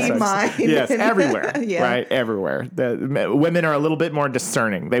 Body, mind. Yes, everywhere. Yeah. Right? Everywhere. Women are a little bit more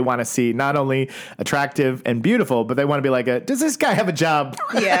discerning. They want to see not only attractive and beautiful, but they want to be like, does this guy have a job?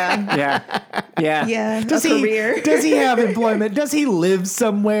 Yeah. Does he have employment? Does he live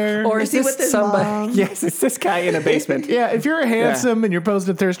somewhere? Or is he this with his somebody? mom? Yes, it's this guy in a basement. Yeah, if you're handsome and you're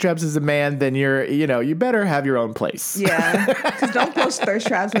posting thirst traps as a man, then you better have your own place. Yeah. Because don't post thirst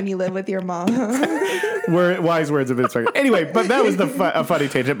traps when you live with your mom. Wise words of inspiration. Anyway, but that was a funny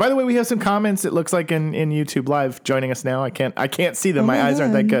tangent. By the way, we have some comments. It looks like in YouTube Live joining us now. I can't see them. My eyes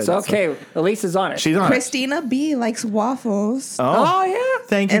aren't that good. It's okay. Elise is on it. She's on Christina B likes waffles. Oh yeah.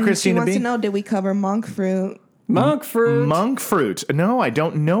 Thank you, And Christina she wants B. to know, did we cover monk fruit? Monk fruit. Monk fruit. No, I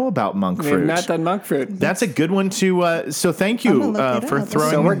don't know about monk fruit. We've not done monk fruit. That's a good one to. So thank you for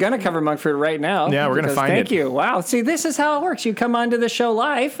throwing. So we're gonna cover monk fruit right now. Yeah, we're gonna find it. Thank you. Wow. See, this is how it works. You come onto the show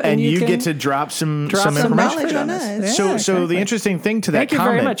live, and you get to drop some information knowledge on us. Yeah, so the interesting thing to that Thank you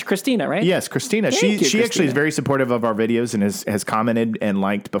comment, very much, Christina. Right? Yes, Christina. She actually is very supportive of our videos and has commented and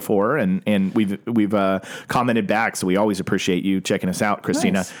liked before, and we've commented back. So we always appreciate you checking us out,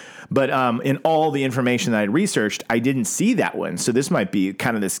 Christina. Nice. But in all the information that I researched, I didn't see that one. So this might be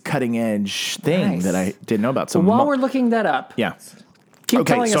kind of this cutting edge thing that I didn't know about. So while we're looking that up, keep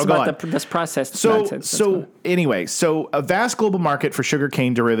telling us about this process. Nonsense. So anyway, a vast global market for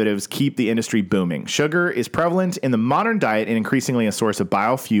sugarcane derivatives keep the industry booming. Sugar is prevalent in the modern diet and increasingly a source of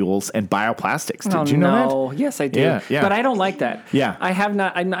biofuels and bioplastics. Did you know that? Yes, I do. Yeah. But I don't like that. Yeah. I have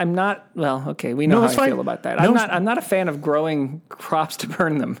not. I'm not. Well, okay. We know how I feel about that. I'm not a fan of growing crops to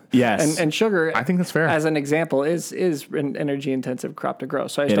burn them. Yes. And sugar, I think that's fair. As an example, is an energy intensive crop to grow.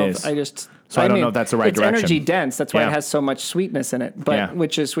 So I don't know if that's the right direction. It's energy dense. That's why it has so much sweetness in it. But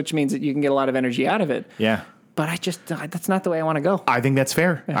which means that you can get a lot of energy out of it. Yeah. But that's not the way I want to go. I think that's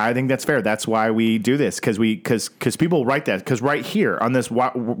fair. Yeah. I think that's fair. That's why we do this, because people write that. Because right here on this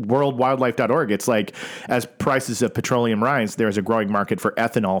worldwildlife.org, it's like, as prices of petroleum rise, there's a growing market for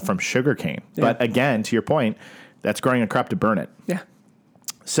ethanol from sugarcane. Yeah. But again, to your point, that's growing a crop to burn it. Yeah.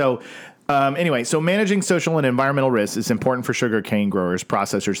 So anyway, managing social and environmental risks is important for sugarcane growers,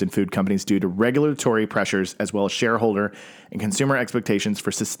 processors, and food companies due to regulatory pressures as well as shareholder and consumer expectations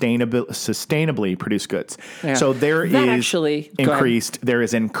for sustainably produced goods. Yeah. So there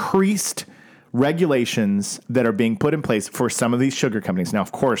is increased regulations that are being put in place for some of these sugar companies. Now,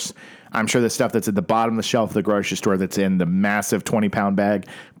 of course, I'm sure the stuff that's at the bottom of the shelf of the grocery store that's in the massive 20-pound bag,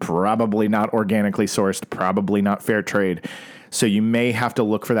 probably not organically sourced, probably not fair trade. So you may have to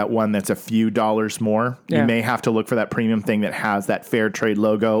look for that one that's a few dollars more. Yeah. You may have to look for that premium thing that has that fair trade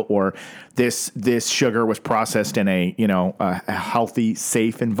logo, or this sugar was processed in a healthy,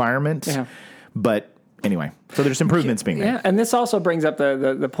 safe environment. Yeah. But anyway, so there's improvements being made. Yeah, and this also brings up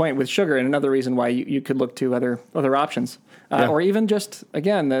the point with sugar, and another reason why you could look to other options, or even just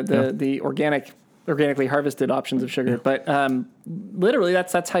again the organically harvested options of sugar. Yeah. But literally,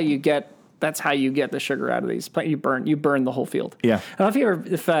 that's how you get. That's how you get the sugar out of these. You burn the whole field. Yeah. I don't know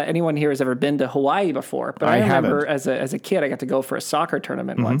if anyone here has ever been to Hawaii before, but I remember as a kid I got to go for a soccer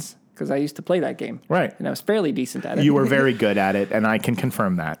tournament once because I used to play that game. Right. And I was fairly decent at it. You were very good at it, and I can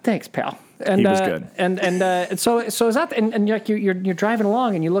confirm that. Thanks, pal. And, he was good. And so is that and you're driving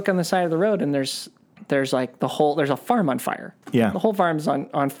along and you look on the side of the road and there's a farm on fire. Yeah. The whole farm's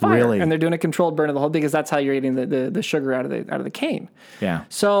on fire. Really? And they're doing a controlled burn of the whole, because that's how you're eating the sugar out of the cane. Yeah.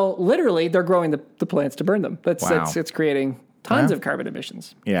 So literally they're growing the plants to burn them. It's creating tons of carbon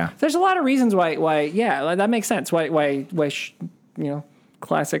emissions. Yeah. There's a lot of reasons why that makes sense. Why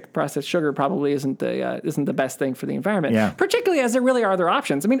classic processed sugar probably isn't the best thing for the environment. Yeah. Particularly as there really are other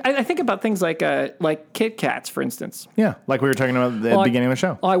options. I mean, I think about things like Kit Kats, for instance. Yeah. Like we were talking about at the beginning of the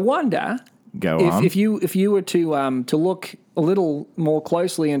show. I wonder if you were to look a little more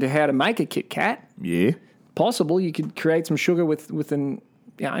closely into how to make a Kit Kat, possible you could create some sugar with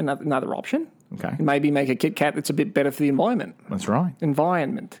another option. Okay. Maybe make a Kit Kat that's a bit better for the environment. That's right.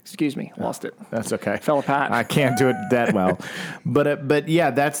 Environment. Excuse me. Lost it. That's okay. Fell apart. I can't do it that well. But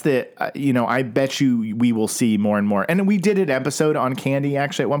yeah, that's I bet you we will see more and more. And we did an episode on candy,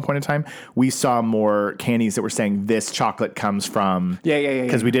 actually, at one point in time. We saw more candies that were saying this chocolate comes from. Yeah.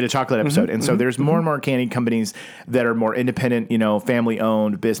 Because we did a chocolate episode. And so there's more and more candy companies that are more independent,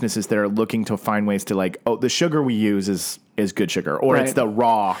 family-owned businesses that are looking to find ways to the sugar we use is is good sugar, or it's the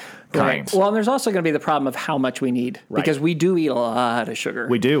raw kind. Well, and there's also going to be the problem of how much we need because we do eat a lot of sugar.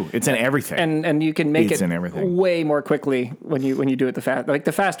 We do. It's in everything. And you can make it in everything. way more quickly when you do it the fast. Like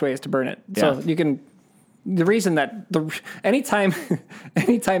the fast way is to burn it. Yeah. So you can. The reason that anytime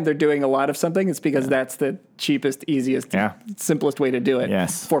they're doing a lot of something, it's because that's the cheapest, easiest, simplest way to do it.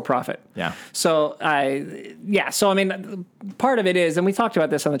 Yes. For profit. Yeah. So So I mean, part of it is, and we talked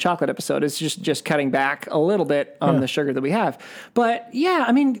about this on the chocolate episode, is just cutting back a little bit on the sugar that we have. But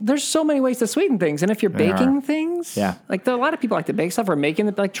I mean, there's so many ways to sweeten things, and if you're baking things, like a lot of people like to bake stuff or making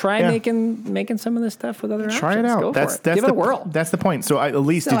it. Like try making some of this stuff with other options. Try it out. Go That's Give it a whirl. That's the point. So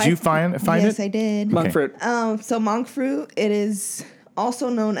Elise, did you find it? Yes, I did. Monk fruit. So monk fruit, it is also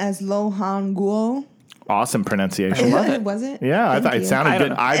known as lo han guo. Awesome pronunciation. Was it? Yeah, I thought it sounded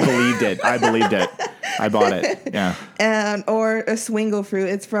good. I believed it. I bought it. Yeah. Or a swingle fruit.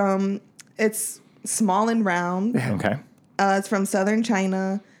 It's small and round. Okay. It's from southern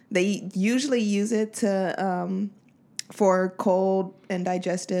China. They usually use it for cold and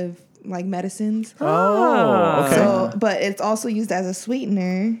digestive medicines. Oh, okay. So, but it's also used as a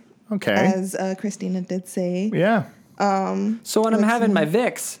sweetener. Okay. As Christina did say. Yeah. So when I'm having my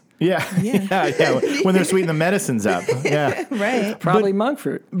Vicks. Yeah. When they're sweetening the medicines up. Yeah. Right. Probably monk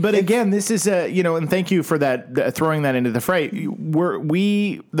fruit. But again, this is and thank you for that, throwing that into the fray.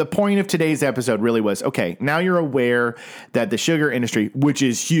 The point of today's episode really was, okay, now you're aware that the sugar industry, which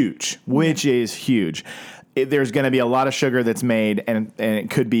is huge, there's going to be a lot of sugar that's made, and it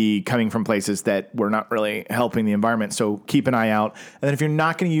could be coming from places that we're not really helping the environment. So keep an eye out. And then if you're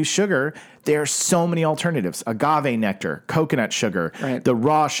not going to use sugar, there are so many alternatives: agave nectar, coconut sugar, the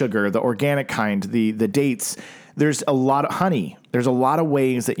raw sugar, the organic kind, the dates. There's a lot of honey. There's a lot of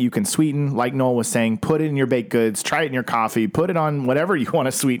ways that you can sweeten. Like Noel was saying, put it in your baked goods, try it in your coffee, put it on whatever you want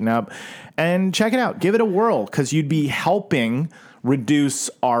to sweeten up, and check it out. Give it a whirl, because you'd be helping reduce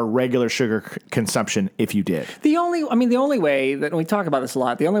our regular sugar consumption if you did. The only way that we talk about this a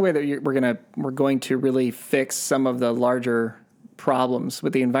lot, the only way that we're going to really fix some of the larger problems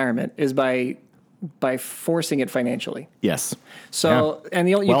with the environment is by forcing it financially. Yes. So and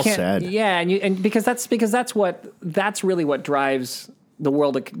you well can't. Said. Yeah, and because that's really what drives the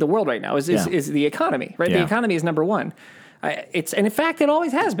world right now is the economy, right? Yeah. The economy is number one. And in fact, it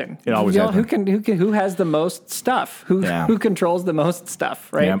always has been. It always has been. Who has the most stuff? Who controls the most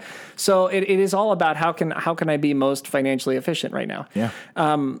stuff? Right. Yep. So it is all about how can I be most financially efficient right now? Yeah.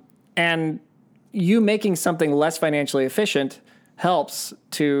 And you making something less financially efficient helps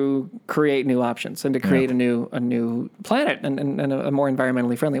to create new options and to create a new planet and a more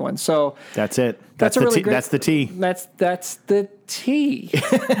environmentally friendly one. So that's it. That's the tea. That's the tea.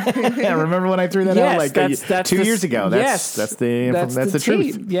 Yeah, remember when I threw that out that's 2 years ago? That's the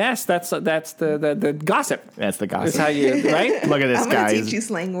truth. Yes, that's the gossip. That's the gossip. That's how you right. Look at this guy. I'm gonna teach you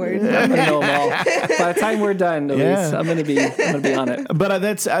slang words. I'm gonna know them all. By the time we're done, Elise, I'm gonna be on it. But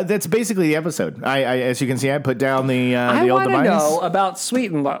that's basically the episode. I as you can see, I put down the old device. I want to know about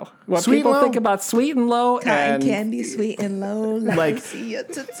Sweet and Low. What Sweet people and Low? think about Sweet and Low Cotton candy, sweet and low. Like see a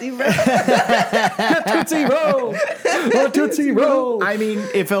Tootsie Roll. Tootsie Roll. Oh, Tootsie Roll. I mean,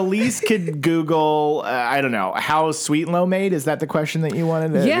 if Elise could Google, I don't know, how is Sweet and Low made? Is that the question that you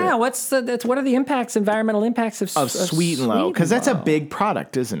wanted to? Yeah. What are the environmental impacts of Sweet and Low? Because that's a big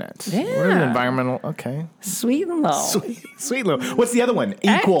product, isn't it? Yeah. What are the environmental? Okay. Sweet and Low. Sweet and Low. What's the other one?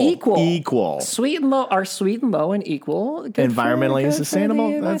 Equal. Sweet and Low are Sweet and Low and equal. Environmentally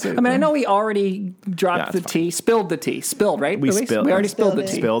sustainable. That's it. I mean, I know we already dropped the tea, spilled the tea, right? We already spilled the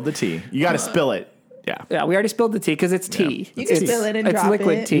tea. Spilled the tea. You got to spill it. Yeah, we already spilled the tea because it's tea. You can spill it and drop it. It's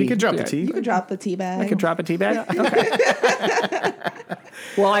liquid tea. You can drop the tea. You can drop the tea bag. I can drop a tea bag? Okay.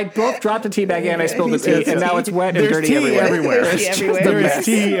 Well, I both dropped the tea bag and I spilled the tea, and now it's wet and dirty everywhere. There's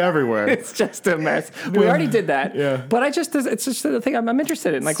tea everywhere. It's just a mess. We already did that. But it's just the thing I'm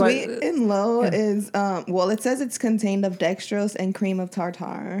interested in. Like Sweet and Low is, it says it's contained of dextrose and cream of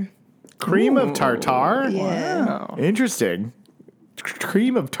tartar. Cream of tartar? Yeah. Wow. Interesting.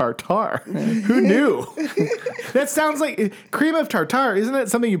 Cream of tartar. Who knew? That sounds like cream of tartar. Isn't that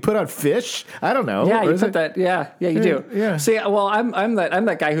something you put on fish? I don't know. Yeah, you put that. Yeah, you do. Yeah. See, well, I'm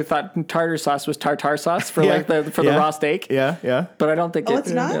that guy who thought tartar sauce was tartar sauce for the raw steak. Yeah. But I don't think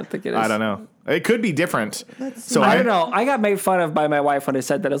it's not. I don't think it is. I don't know. It could be different. So I don't know. I got made fun of by my wife when I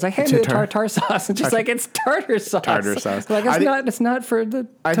said that. I was like, "Hey, the tartar sauce," and she's like, "It's tartar sauce." Tartar sauce. Like it's not for the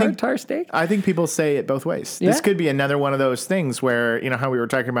tartar steak. I think people say it both ways. Yeah? This could be another one of those things where, you know how we were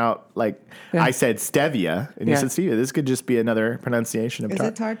talking about, like, I said stevia, and you said stevia. This could just be another pronunciation of tartar. Is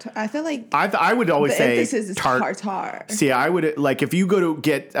it tartar? I feel like I would always say emphasis is tartar. See, I would, like, if you go to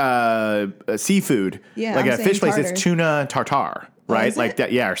get seafood, like I'm a fish place, tartar. it's tuna tartar. Right, like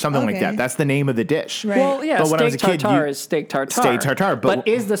that, or something like that. That's the name of the dish. Right. Well, yeah, but when I was steak a kid, tartar is steak tartar. Steak tartar, but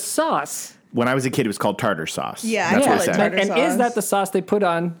is the sauce? When I was a kid, it was called tartar sauce. Yeah, that's I what call it it said. tartar And sauce. is that the sauce they put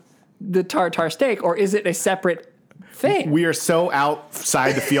on the tartar steak, or is it a separate thing? We are so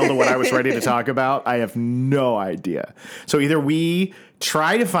outside the field of what I was ready to talk about. I have no idea. So either we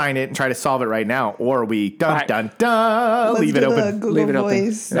try to find it and try to solve it right now, or we Let's leave it do open. the Google Leave it open.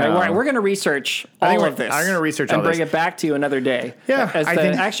 voice. All right, we're going to research all of this. I'm going to research all and this. bring it back to you another day. Yeah,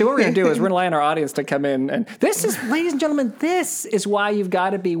 Actually, what we're going to do is we're going to rely on our audience to come in. And this is, ladies and gentlemen, this is why you've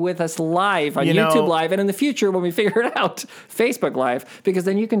got to be with us live on YouTube Live, and in the future when we figure it out, Facebook Live, because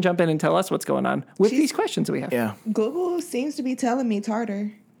then you can jump in and tell us what's going on with these questions that we have. Yeah, Google seems to be telling me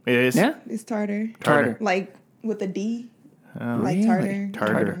tartar. it is. Yeah. It's tartar. Tartar. Like with a D. Like really?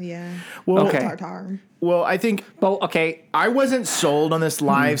 tartar. Yeah. Well, Okay. Tartar. Well, I think Well, okay. I wasn't sold on this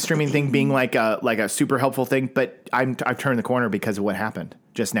live streaming thing being like a super helpful thing, but I've turned the corner because of what happened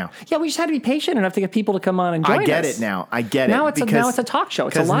just now. Yeah, we just had to be patient enough to get people to come on and join us. I get it now. I get Now it. it's a talk show.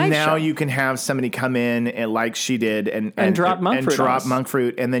 It's a live now show. you can have somebody come in and like she did and drop monk fruit on us. monk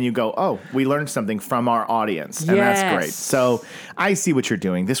fruit, and then you go, oh, we learned something from our audience, and that's Yes. great. So I see what you're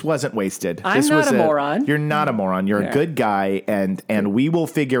doing. This wasn't wasted. I'm this not was a moron. You're not a moron. You're Yeah. a good guy, and we will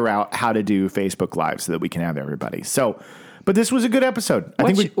figure out how to do Facebook Live so that we can have everybody. So, but this was a good episode. I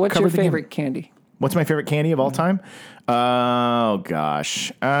think we What's your covered the game. favorite candy? What's my favorite candy of all time? Oh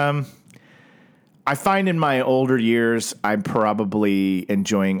gosh. I find in my older years, I'm probably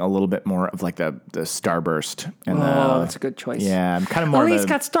enjoying a little bit more of like the Starburst. And That's a good choice. yeah, I'm kind of more. Elise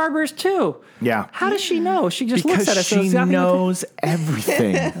got Starburst too. Yeah, How does she know? She just because looks at us. she knows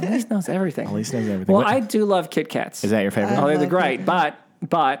everything. Elise knows everything. Elise knows everything. Well, What- I do love Kit Kats. is that your favorite? Oh, they're love great, Kit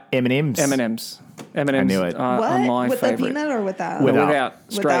but M&M's. M&M's. I knew it. Are What? my With favorite. the peanut or without? Without.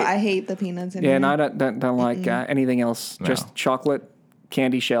 Straight. Without. I hate the peanuts in Yeah, it. and I don't like anything else. Just chocolate,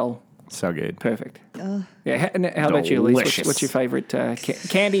 candy shell. So good. Perfect. Yeah. And how about you, Elise? Delicious. What's your favorite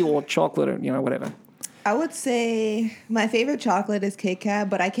candy or chocolate or whatever? I would say my favorite chocolate is Kit Kat,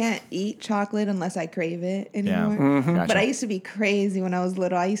 but I can't eat chocolate unless I crave it anymore. Mm-hmm. Gotcha. But I used to be crazy when I was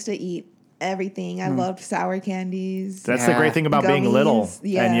little. I used to eat everything. I loved sour candies. That's the great thing about being Gummies. little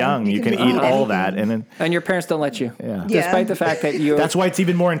Yeah, and young. you You can can eat eat all that, anything. and then And your parents don't let you. Yeah. Despite the fact that you're. that's why it's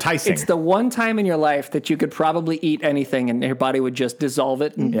even more enticing. It's the one time in your life that you could probably eat anything and your body would just dissolve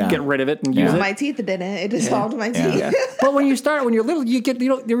it and Yeah. get rid of it and use it. My teeth didn't. It dissolved my teeth. Yeah. But when you're little,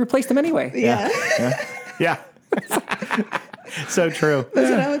 you replace them anyway. Yeah. yeah. So true. That's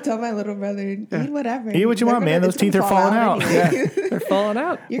what I would tell my little brother. Eat whatever. Eat what you They're want, man. gonna- Those it's gonna teeth are fall falling out. anyway. They're falling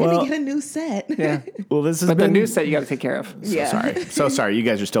out. You're Well- going to get a new set. Yeah. Well, this has But been the new set you got to take care of. Yeah. Sorry. So sorry. You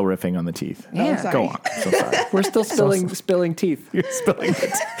guys are still riffing on the teeth. Yeah. sorry. Go on. So sorry. We're still spilling teeth. You're spilling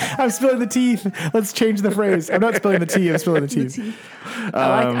the I'm spilling the teeth. Let's change the phrase. I'm not spilling the tea. I'm spilling the teeth.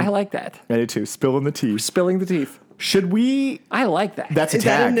 I like that. I do too. Spilling the tea. Spilling the teeth. Should we? I like that. That's a Is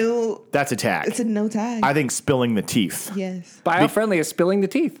that tag. a new? That's a tag. It's a no tag. I think spilling the teeth Yes. Biofriendly is spilling the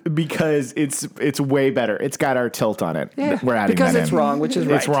teeth. because it's way better. It's got our tilt on it. Yeah. We're adding because that it's in. wrong, which is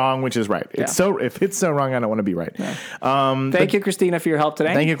right. It's wrong, which is right. It's so if it's so wrong, I don't want to be right. Thank you, Christina, for your help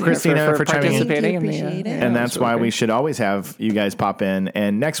today. Thank you, Christina, for chiming in. participating. Thank you, appreciate it. And that's why we should always have you guys pop in.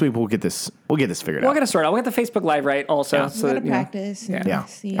 And next week we'll get this figured We're out. going to sort out. We'll get the Facebook Live right also. Yeah. So We that, gotta practice. and Yeah.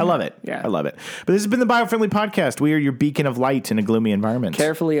 see. I love it. Yeah. I love it. But this has been the Biofriendly Podcast. We are your beacon of light in a gloomy environment.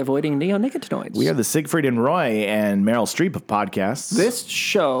 carefully avoiding neonicotinoids. We are the Siegfried and Roy and Meryl Streep of podcasts. This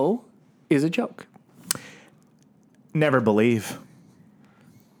show is a joke. Never believe.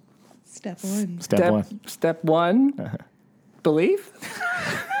 Step one. Step one. Step one, believe.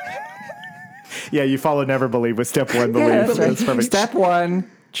 Yeah, you follow never believe with step one, believe. Yeah, that's right. That's perfect. Step one,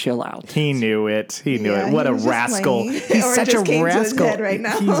 chill out. He knew it. He knew Yeah, it. What he a was just rascal. playing. He's Or it such a just came to his rascal. head right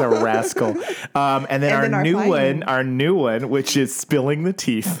now. He's a rascal. And then, And our then our new one, which is spilling the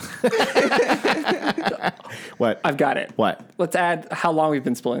teeth. What? I've got it. What? Let's add how long we've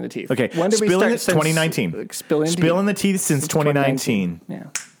been spilling the teeth. Okay. When did Spilling we it start? 2019. Spilling the teeth since 2019. Yeah.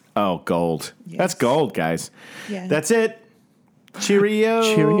 Oh, gold. Yes. That's gold, guys. Yeah. That's it. Cheerio.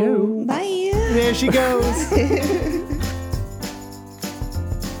 Cheerio. Bye. There she goes.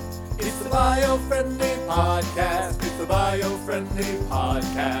 It's the Biofriendly Podcast. It's the Biofriendly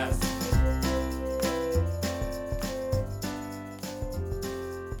Podcast.